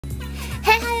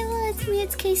it's me,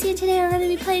 it's Casey, and today we're going to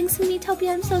be playing some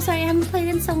Miitopia. I'm so sorry I haven't played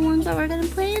in so long, but we're going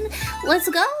to play in. Let's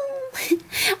go!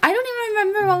 I don't even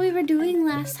remember what we were doing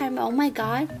last time. Oh my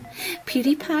god.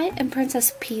 PewDiePie and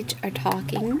Princess Peach are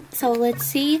talking. So let's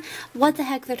see what the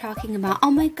heck they're talking about. Oh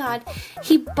my god.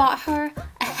 He bought her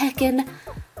a heckin'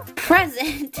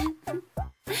 present.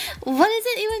 What is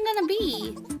it even gonna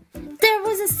be? There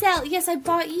was a sale. Yes, I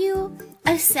bought you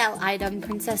a sale item,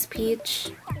 Princess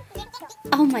Peach.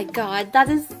 Oh my god. That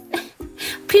is...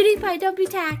 PewDiePie, don't be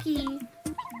tacky.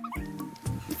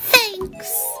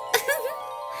 Thanks.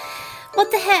 What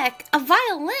the heck? A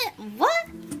violin? What?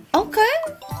 Okay.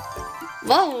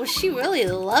 Whoa, she really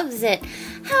loves it.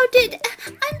 How did...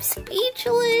 I'm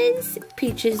speechless.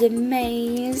 Peach is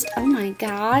amazed. Oh my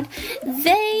god.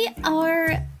 They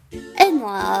are in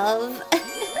love.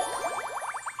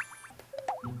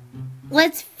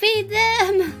 Let's feed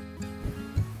them.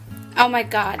 Oh my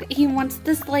god. He wants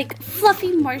this like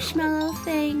fluffy marshmallow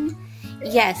thing.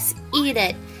 Yes, eat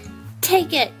it.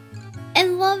 Take it.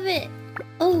 And love it.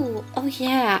 Oh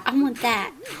yeah, I want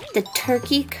that. The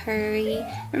turkey curry.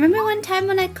 Remember one time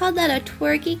when I called that a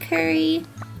twerky curry?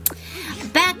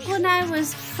 Back when I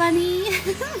was funny.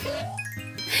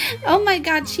 Oh my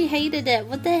god, she hated it.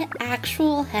 What the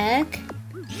actual heck?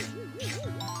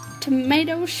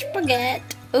 Tomato spaghetti.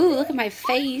 Ooh, look at my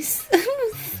face.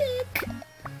 Thick.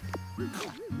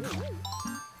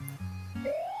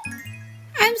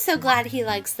 I'm so glad he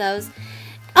likes those.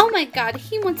 Oh my god,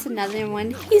 he wants another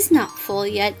one. He's not full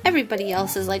yet. Everybody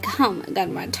else is like, oh my god,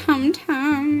 my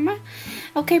tum-tum.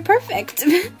 Okay, perfect.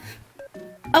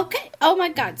 Okay, oh my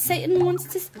god, Satan wants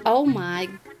to... Oh my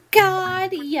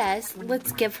god, yes.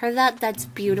 Let's give her that. That's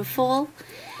beautiful.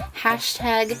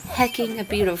 Hashtag hecking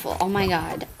beautiful. Oh my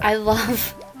god, I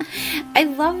love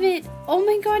it. Oh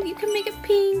my god, you can make it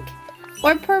pink,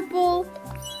 or purple,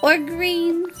 or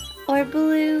green, or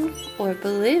blue, or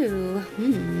blue.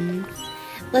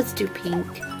 Let's do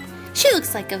pink. She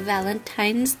looks like a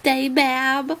Valentine's Day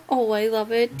bab. Oh, I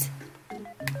love it.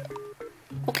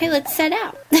 Okay, let's set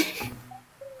out.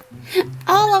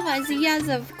 All of us, yes,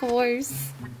 of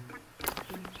course.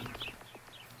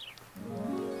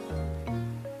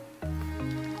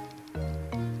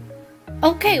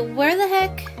 Okay, where the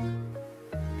heck?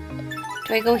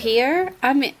 Do I go here?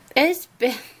 I mean, it's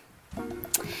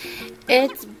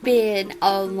been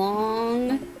a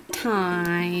long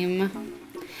time.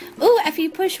 Ooh, if you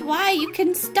push Y, you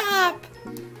can stop.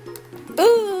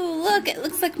 Ooh, look, it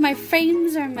looks like my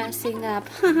frames are messing up.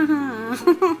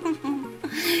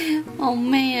 Oh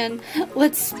man,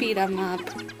 let's speed them up.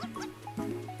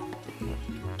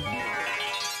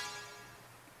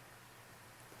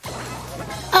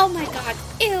 Oh my god,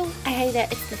 ew, I hate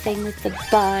it. It's the thing with the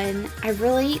bun. I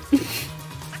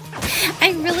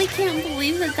really can't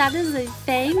believe that is a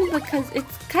thing because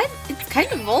it's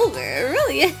kind of vulgar. It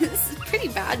really is. It's pretty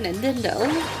bad, Nintendo.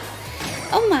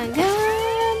 Oh my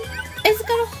god. It's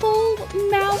got a whole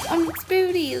mouth on its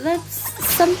booty. That's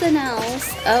something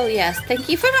else. Oh yes, thank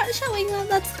you for not showing that.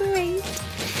 That's great.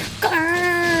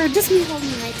 Grrr, just me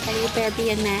holding my teddy bear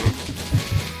being mad.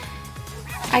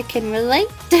 I can relate.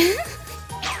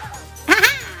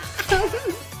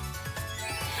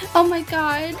 Oh my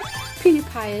god.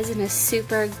 PewDiePie is in a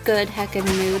super good heckin'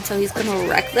 mood, so he's gonna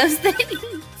wreck those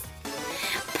things.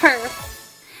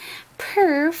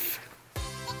 Perf.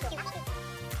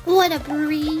 What a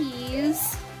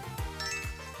breeze.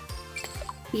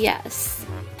 Yes.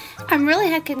 I'm really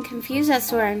heckin' confused as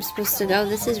to where I'm supposed to go.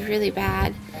 This is really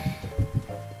bad.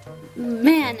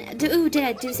 Man, did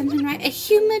I do something right? A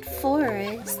humid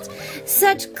forest.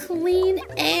 Such clean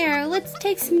air. Let's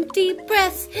take some deep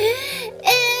breaths.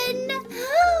 In.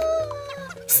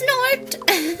 Snort!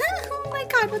 Oh my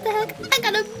god, what the heck? I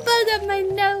got a bug up my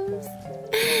nose.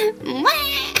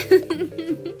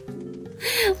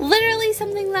 Literally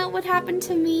something that would happen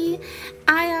to me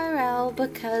IRL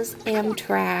because I'm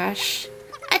trash.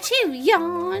 Achoo,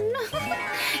 yawn.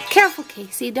 Careful,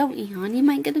 Casey, don't yawn. You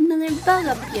might get another bug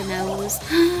up your nose.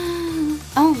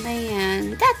 Oh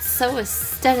man, that's so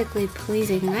aesthetically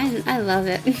pleasing. I love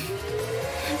it.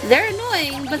 They're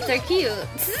annoying, but they're cute.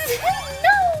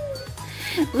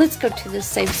 Let's go to the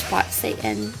same spot,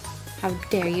 Satan. How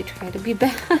dare you try to be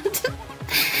bad.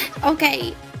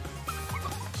 Okay.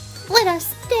 Let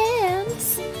us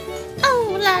dance.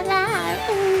 Oh la la.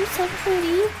 Oh, so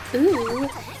pretty. Ooh.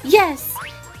 Yes.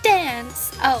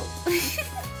 Dance. Oh.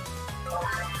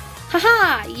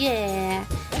 Haha. Yeah.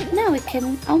 Now we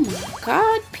can. Oh my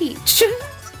god, Peach.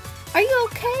 Are you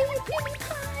okay,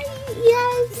 PewDiePie?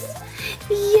 Yes.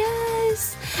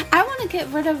 Yes! I want to get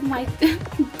rid of my...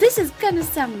 This is gonna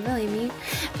sound really mean.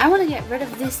 I want to get rid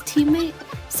of this teammate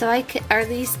so I can... Or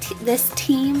this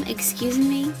team, excuse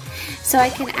me. So I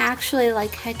can actually,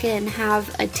 like, heckin'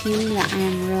 have a team that I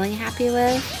am really happy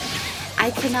with.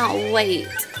 I cannot wait.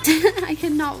 I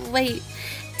cannot wait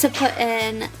to put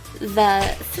in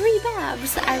the 3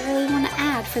 babs that I really want to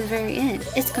add for the very end.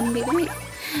 It's gonna be great.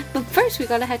 But first we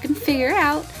gotta heckin' figure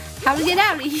out how to get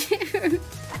out of here.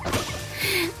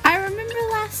 I remember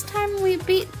last time we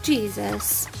beat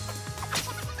Jesus.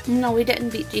 No, we didn't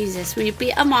beat Jesus. We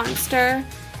beat a monster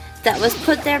that was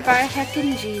put there by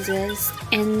heckin' Jesus.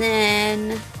 And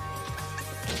then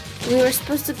we were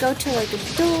supposed to go to like a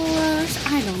door.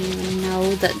 I don't even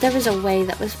know. There was a way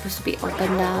that was supposed to be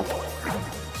opened up.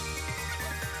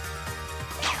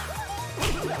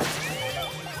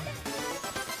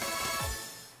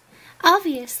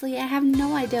 Obviously, I have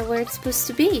no idea where it's supposed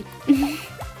to be.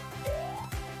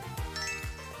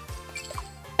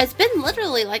 It's been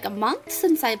literally like a month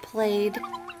since I played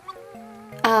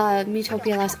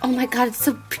Miitopia last. Oh my god, it's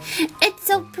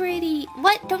so pretty.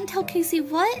 What? Don't tell Casey.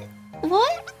 What?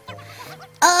 What?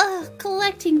 Ugh,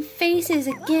 collecting faces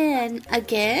again.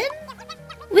 Again?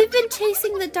 We've been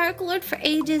chasing the Dark Lord for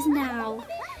ages now.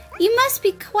 You must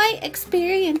be quite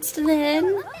experienced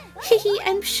then. Hehe,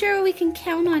 I'm sure we can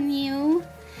count on you.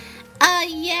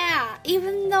 Yeah,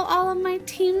 even though all of my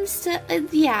teams,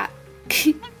 yeah.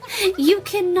 You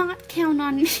cannot count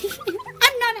on me.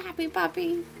 I'm not a happy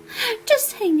puppy.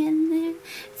 Just hang in there.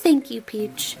 Thank you,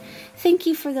 Peach. Thank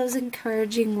you for those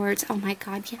encouraging words. Oh my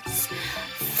god, yes.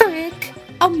 Frick.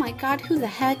 Oh my god, who the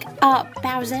heck?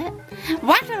 Bowsette.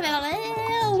 What the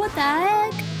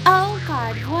heck? Oh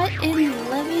god, what in the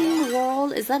living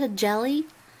world? Is that a jelly?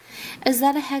 Is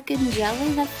that a heckin'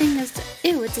 jelly? That thing is...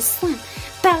 Ew, it's a slime.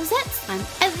 Bowsette slime.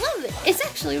 I love it. It's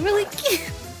actually really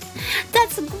cute.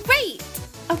 That's great.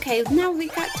 Okay, now we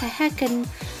got to heckin'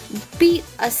 beat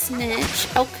a snitch.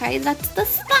 Okay, that's the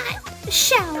spot.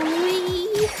 Shall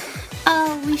we?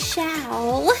 We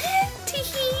shall.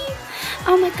 Teehee.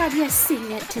 Oh my god, yes,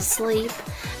 sing it to sleep.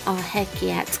 Oh, heck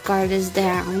yeah, its guard is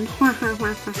down.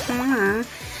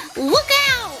 Look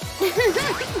out!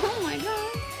 Oh my god.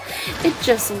 It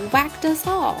just whacked us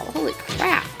all. Holy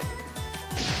crap.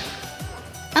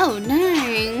 Oh,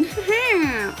 dang.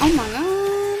 Oh my god.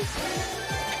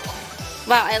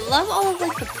 Wow, I love all of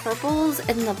like the purples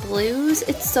and the blues.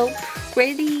 It's so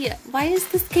pretty. Why is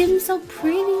this game so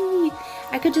pretty?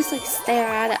 I could just like stare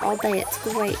at it all day. It's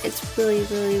great. It's really,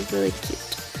 really, really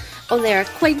cute. Oh, they're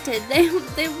acquainted.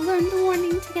 They've learned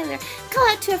warning together. Call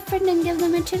out to a friend and give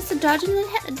them a chance to dodge and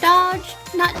then dodge,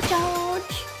 not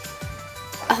dodge.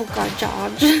 Oh god,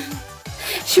 dodge.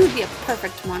 She would be a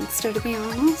perfect monster, to be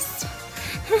honest.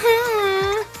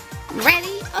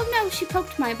 Ready? Oh no, she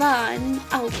poked my bun.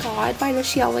 Oh god, why does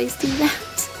she always do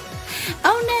that?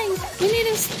 Oh no, we need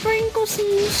to sprinkle some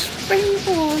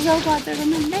sprinkles. Oh god, they're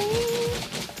gonna bang.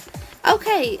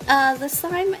 Okay, the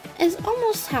slime is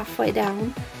almost halfway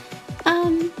down.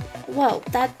 Whoa,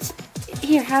 that's...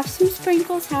 Here, have some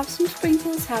sprinkles, have some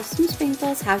sprinkles, have some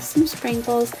sprinkles, have some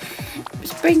sprinkles.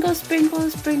 Sprinkles,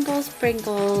 sprinkles, sprinkles,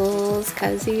 sprinkles,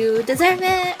 cause you deserve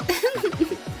it.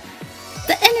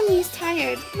 The enemy's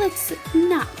tired. Let's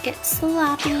not get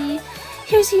sloppy.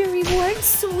 Here's your reward,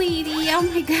 sweetie. Oh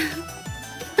my god.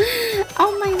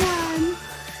 Oh my god.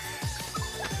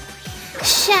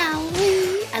 Shall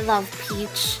we? I love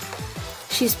Peach.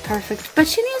 She's perfect, but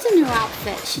she needs a new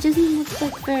outfit. She doesn't look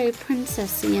like very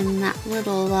princessy in that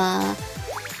little,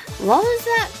 what was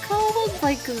that called?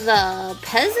 Like the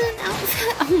peasant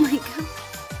outfit? Oh my god.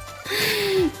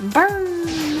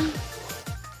 Burn.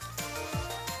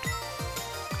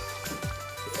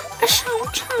 A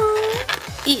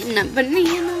chow-chow. Eating a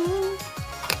banana.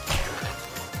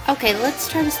 Okay, let's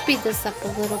try to speed this up a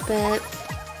little bit.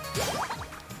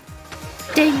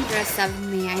 Dangerous of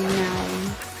me, I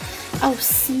know. Oh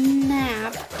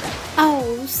snap.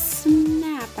 Oh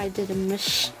snap, I did a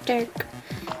mistake.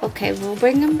 Okay, we'll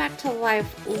bring him back to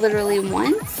life literally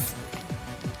once.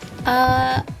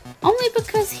 Only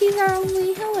because he's our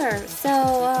only healer. So,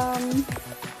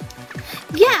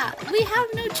 yeah, we have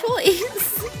no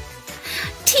choice.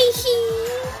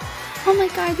 Teehee. Oh my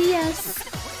god, yes.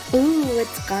 Ooh,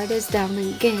 its guard is down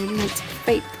again. That's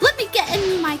great. Let me get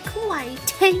in my kawaii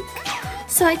tank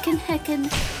so I can heckin'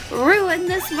 ruin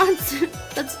this monster.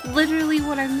 That's literally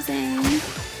what I'm saying.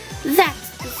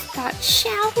 That's the spot,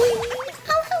 shall we?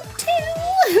 I'll help too.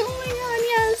 Oh my god,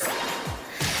 yes.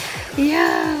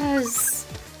 Yes.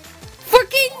 For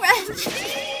King Reggie.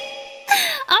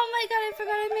 Oh my god, I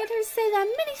forgot I made her say that.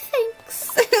 Many thanks.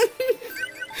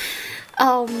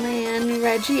 Oh man,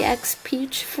 Reggie X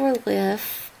Peach for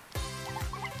Liff.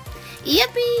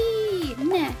 Yippee!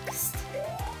 Next.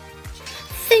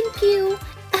 Thank you.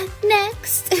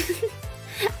 Next.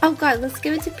 Oh god, let's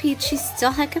give it to Peach. She's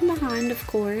still heckin' behind, of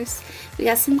course. We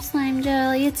got some slime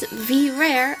jelly. It's V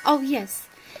rare. Oh yes.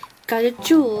 Got a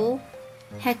jewel.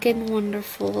 Heckin'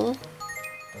 wonderful.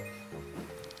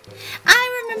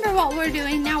 I remember what we're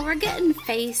doing now. We're getting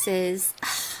faces.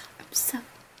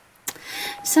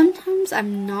 Sometimes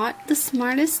I'm not the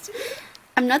smartest.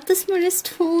 I'm not the smartest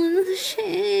tool in the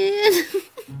shed.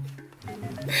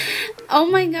 Oh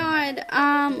my god.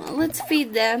 Let's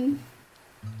feed them.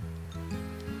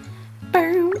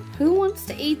 Who wants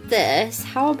to eat this?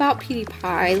 How about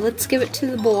PewDiePie? Let's give it to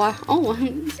the boy. Oh,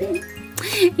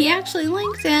 he actually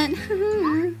liked it.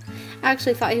 I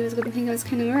actually thought he was going to think it was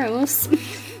kind of gross.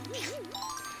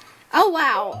 Oh,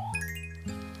 wow.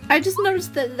 I just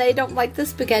noticed that they don't like the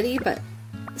spaghetti, but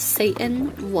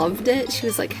Satan loved it. She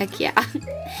was like, heck yeah.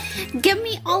 Give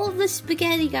me all of the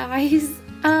spaghetti, guys.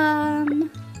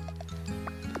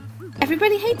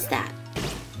 Everybody hates that.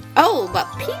 Oh, but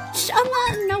Peach,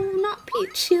 no, not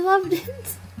Peach. She loved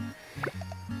it.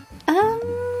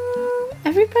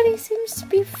 Everybody seems to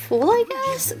be full, I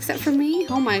guess, except for me.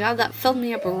 Oh my god, that filled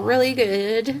me up really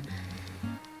good.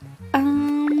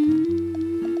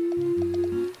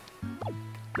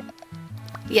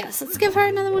 Yes, let's give her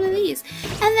another one of these.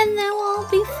 And then they'll all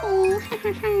be full.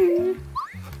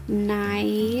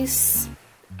 Nice.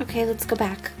 Okay, let's go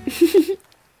back.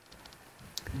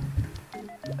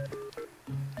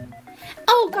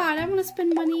 Oh god, I want to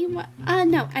spend money. No,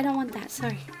 I don't want that.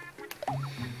 Sorry.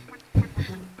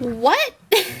 What?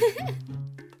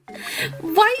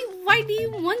 Why do you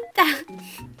want that?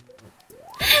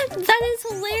 That is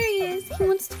hilarious. He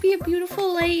wants to be a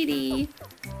beautiful lady.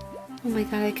 Oh my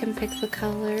god, I can pick the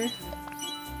color.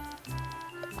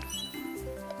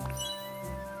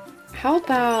 How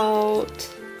about...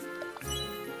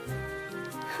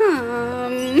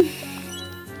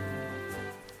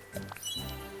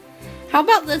 How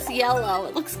about this yellow?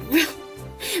 It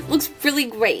looks really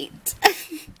great.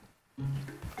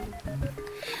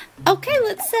 Okay,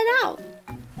 let's set out.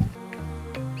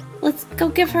 Let's go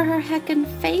give her heckin'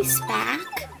 face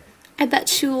back. I bet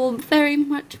she will very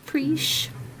much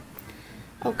appreciate.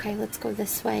 Okay, let's go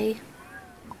this way.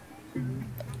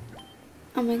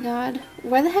 Oh my god.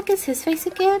 Where the heck is his face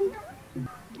again?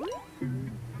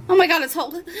 Oh my god, it's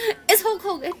Hulk. It's Hulk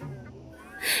Hogan.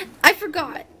 I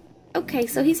forgot. Okay,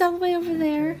 so he's all the way over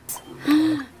there.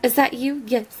 Is that you?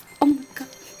 Yes. Oh my god.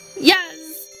 Yes!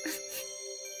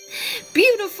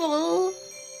 Beautiful!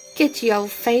 Get your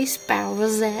face,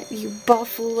 Bowsette, you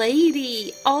buff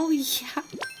lady. Oh yeah.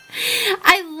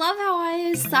 I love how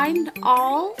I assigned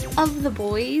all of the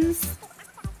boys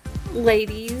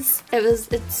ladies.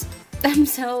 I'm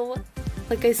so,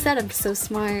 like I said, I'm so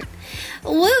smart.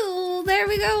 Woo, there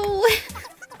we go.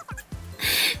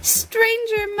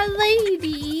 Stranger, my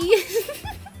lady.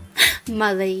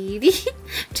 My lady.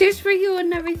 Cheers for you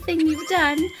and everything you've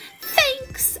done.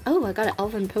 Thanks. Oh, I got an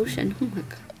elven potion. Oh my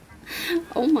god.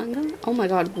 Oh my god. Oh my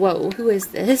god. Whoa, who is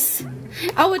this?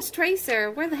 Oh, it's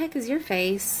Tracer. Where the heck is your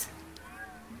face?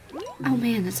 Oh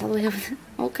man, that's all the way over there.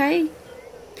 Okay.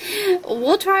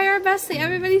 We'll try our best to get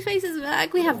everybody's faces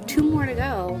back. We have 2 more to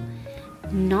go.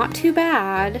 Not too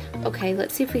bad. Okay,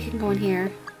 let's see if we can go in here.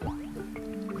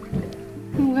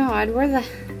 Oh god, where the...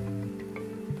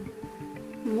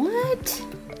 What?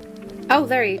 Oh,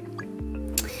 there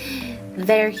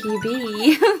he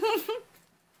be.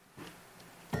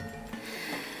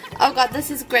 Oh god, this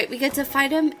is great. We get to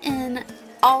fight him in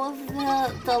all of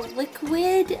the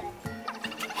liquid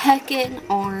heckin'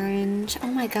 orange. Oh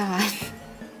my god.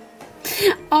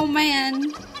 Oh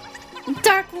man.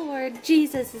 Dark Lord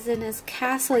Jesus is in his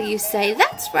castle, you say?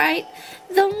 That's right.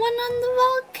 The one on the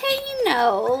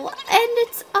volcano. And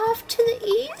it's off to the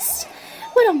east?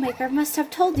 Widowmaker must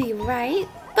have told you, right?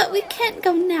 But we can't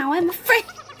go now, I'm afraid.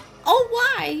 Oh,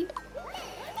 why?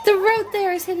 The road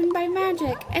there is hidden by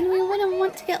magic, and we wouldn't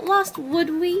want to get lost, would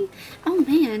we? Oh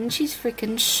man, she's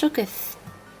freaking shooketh.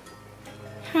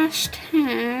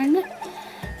 Hashtag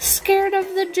scared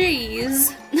of the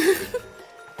G's.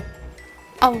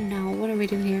 Oh no, what are we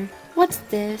doing here? What's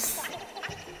this?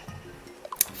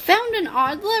 Found an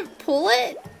oddlet, pull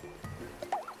it?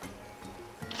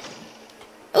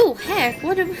 Oh heck,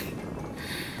 what did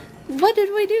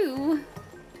we do?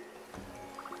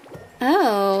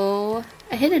 Oh,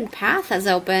 a hidden path has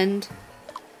opened.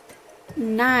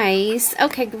 Nice.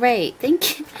 Okay, great.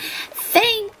 Thank you.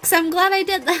 Thanks. I'm glad I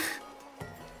did that.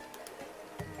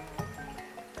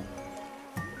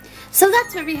 So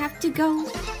that's where we have to go.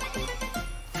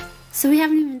 So we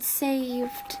haven't even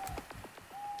saved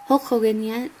Hulk Hogan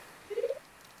yet.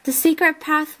 The secret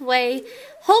pathway.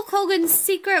 Hulk Hogan's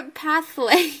secret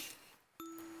pathway.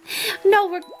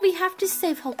 No, we have to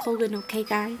save Hulk Hogan, okay,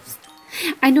 guys?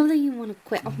 I know that you want to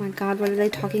quit. Oh my god, what are they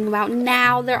talking about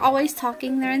now? They're always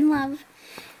talking. They're in love.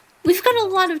 We've got a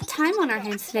lot of time on our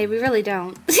hands today. We really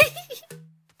don't.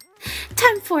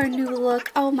 Time for a new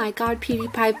look. Oh my god,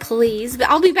 PewDiePie, please. But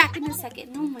I'll be back in a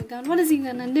second. Oh my god, what is he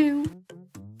gonna do?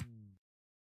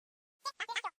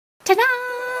 Ta-da!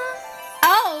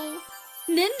 Oh!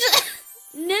 Ninja!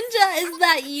 Ninja, is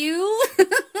that you?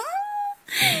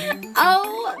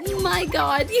 Oh my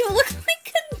god, you look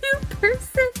like a new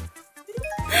person.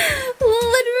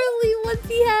 Literally, what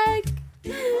the heck?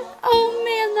 Oh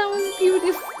man, that was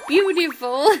beautiful.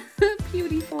 Beautiful.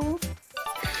 Beautiful.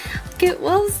 Okay,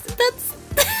 well, that's...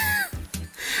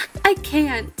 I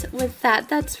can't with that.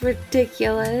 That's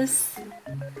ridiculous.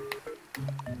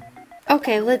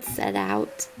 Okay, let's set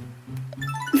out.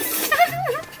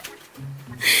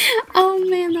 Oh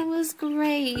man, that was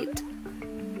great.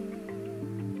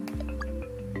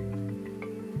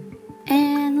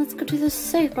 And let's go to the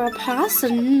sacred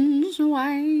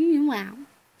passageway. Wow.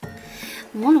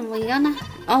 What are we gonna...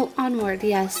 Oh, onward,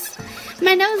 yes.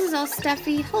 My nose is all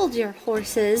stuffy. Hold your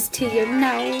horses to your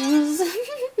nose.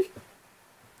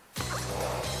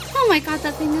 Oh my god,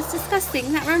 that thing is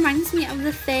disgusting. That reminds me of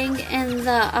the thing in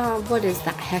the, what is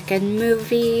that heckin'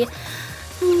 movie?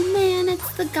 Oh man,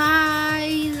 it's the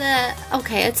guy that...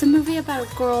 Okay, it's a movie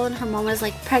about a girl and her mom is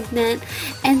like pregnant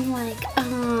and like,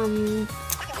 oh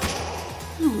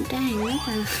dang,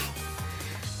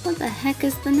 what the heck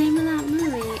is the name of that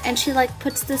movie? And she like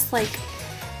puts this like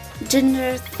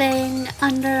ginger thing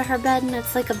under her bed and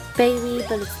it's like a baby,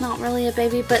 but it's not really a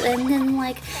baby, but and then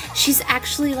like she's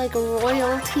actually like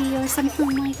royalty or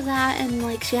something like that, and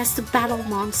like she has to battle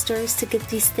monsters to get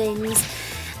these things.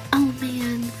 Oh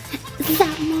man,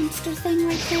 that monster thing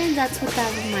right there, that's what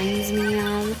that reminds me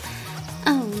of.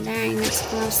 Oh dang, it's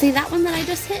gross. See that one that I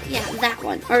just hit? Yeah, that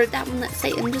one. Or that one that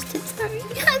Satan just hit, sorry,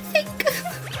 I think.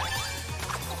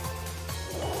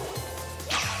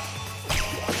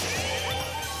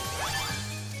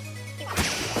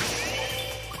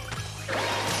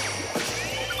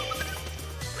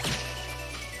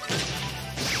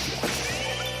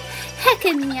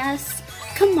 Heckin' yes.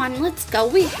 Come on, let's go.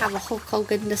 We have a Hulk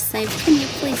Hogan to save. Can you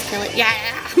please kill it?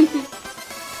 Yeah!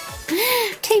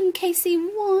 Team Casey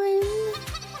won.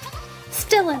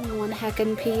 Still in one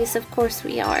heckin' piece. Of course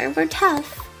we are. We're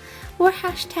tough. We're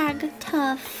hashtag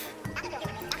tough.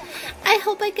 I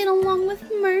hope I get along with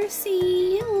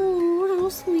Mercy. Oh, how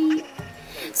sweet.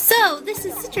 So, this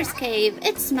is Citrus Cave.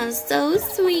 It smells so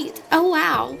sweet. Oh,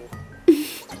 wow.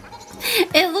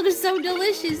 It looks so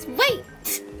delicious. Wait!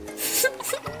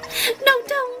 No,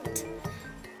 don't!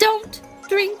 Don't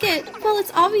drink it. Well,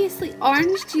 it's obviously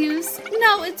orange juice.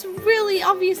 No, it's really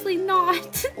obviously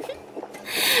not.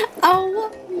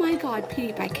 Oh my god,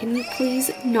 PewDiePie, can you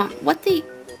please not? What the...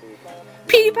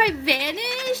 PewDiePie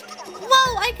vanished?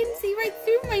 Whoa, I can see right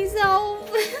through myself.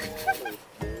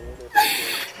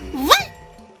 What?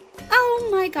 Oh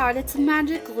my god, it's a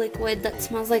magic liquid that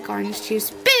smells like orange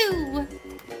juice. Boo!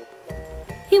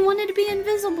 He wanted to be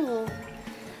invisible.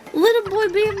 Little boy,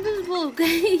 be invisible,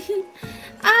 okay?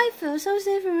 I feel so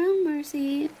safe around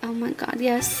Mercy. Oh my god,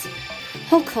 yes.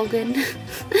 Hulk Hogan.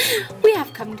 We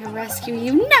have come to rescue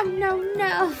you. No, no,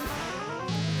 no.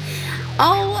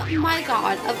 Oh my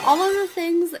god. Of all of the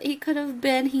things that he could have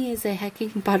been, he is a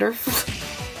hecking butterfly.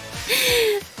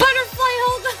 Butterfly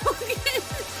Hulk Hogan.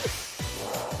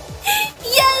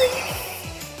 Yes!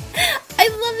 I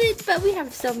love it, but we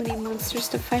have so many monsters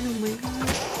to fight. Oh my god.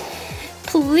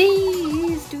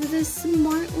 Please do this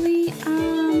smartly.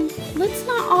 Let's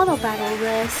not auto battle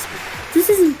this. This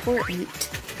is important.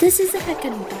 This is a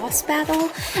heckin' boss battle.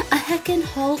 A heckin'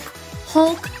 Hulk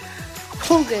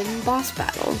Hogan boss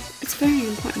battle. It's very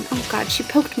important. Oh god, she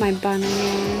poked my bun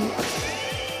again.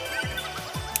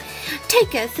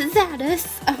 Taketh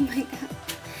thateth. Oh my god.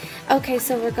 Okay,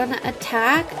 so we're gonna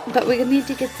attack, but we need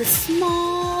to get the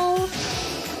small...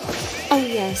 Oh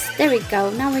yes, there we go.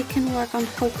 Now we can work on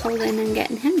Hulk Hogan and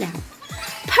getting him down.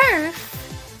 Perf!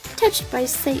 Touched by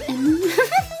Satan. What?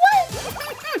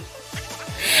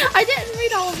 I didn't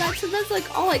read all of that, so that's like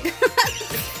all I got.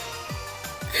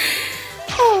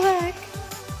 Oh heck.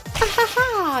 Ha ha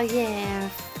ha, yeah.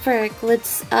 Frick,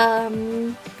 let's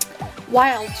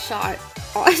wild shot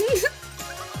on.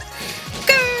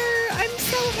 Grr, I'm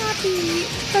so happy,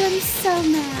 but I'm so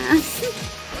mad.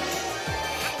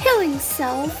 Healing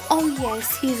self. Oh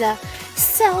yes, he's a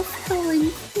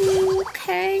self-healing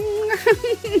king.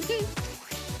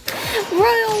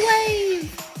 Royal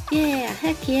wave. Yeah,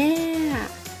 heck yeah.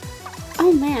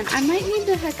 Oh man, I might need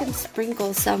to heckin'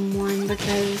 sprinkle someone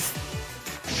because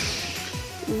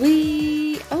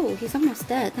oh, he's almost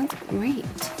dead. That's great.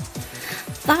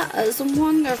 That is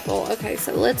wonderful. Okay,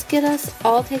 so let's get us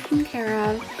all taken care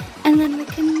of, and then we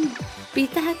can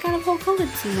beat the heck out of Hulk Hogan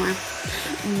some more.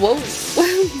 Whoa,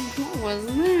 what was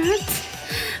that?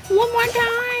 One more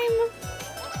time.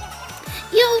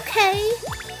 You okay?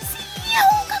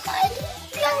 Oh, come on.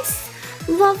 Yes.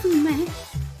 Love me.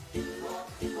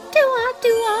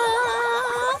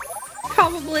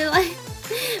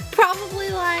 Probably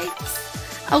likes.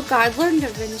 Oh god, learn to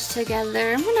venge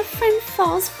together. When a friend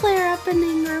falls, flare up in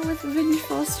anger with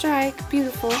vengeful strike.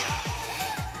 Beautiful.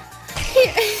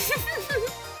 Here.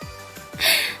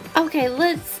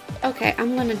 Okay,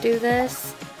 I'm gonna do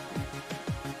this.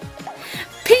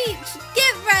 Peach,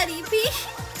 get ready, Peach.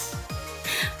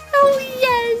 Oh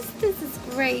yes, this is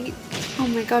great. Oh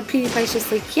my god, PewDiePie's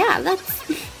just like, yeah,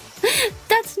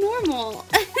 that's normal.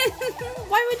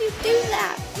 Why would you do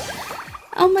that?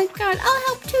 Oh my god, I'll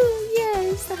help too.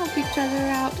 Yes, to help each other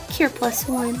out. Cure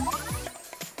 +1.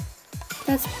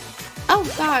 That's... Oh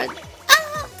god.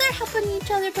 Oh, they're helping each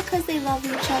other because they love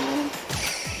each other.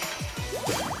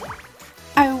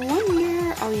 I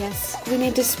wonder... Oh yes, we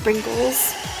need to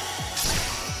sprinkles.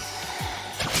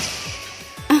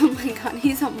 Oh my god,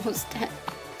 he's almost dead.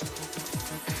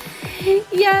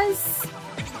 Yes.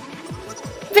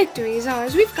 Victory is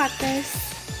ours. We've got this.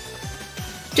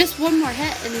 Just one more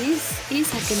hit and he's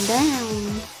heckin'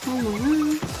 down. Oh my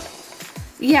god.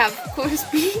 Yeah, of course,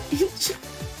 Peach.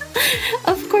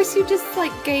 Of course you just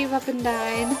like gave up and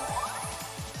died.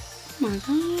 Oh my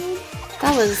god.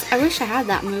 That was, I wish I had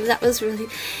that move. That was really...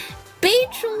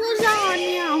 Beach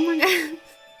lasagna! Oh my god.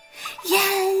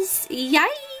 Yes!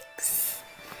 Yikes!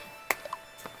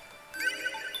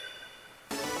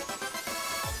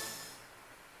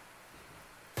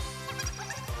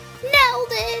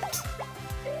 Nailed it!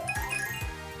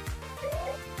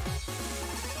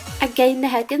 I gained a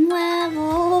heckin'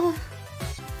 level.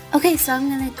 Okay, so I'm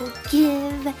gonna go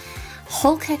give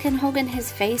Hulk heckin' Hogan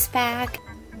his face back.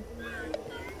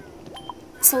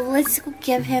 So let's go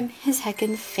give him his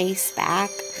heckin' face back.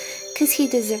 Cause he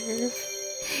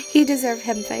deserve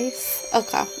him face.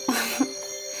 Okay.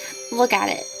 Look at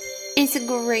it. It's a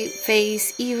great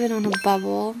face, even on a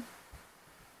bubble.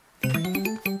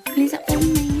 He's an old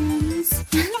man's.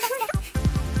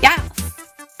 Yeah.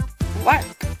 Work.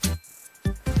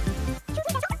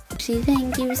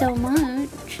 Thank you so much.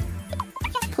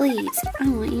 Please, I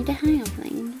want you to have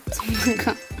things. Oh my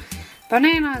god.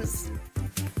 Bananas!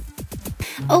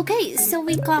 Okay, so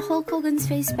we got Hulk Hogan's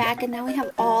face back, and now we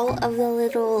have all of the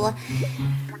little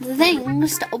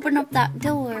things to open up that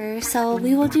door. So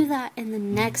we will do that in the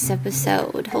next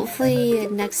episode. Hopefully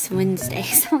next Wednesday.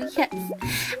 So yes,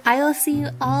 I will see you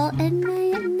all in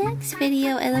my next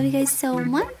video. I love you guys so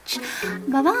much.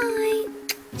 Bye-bye.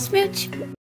 Smooch.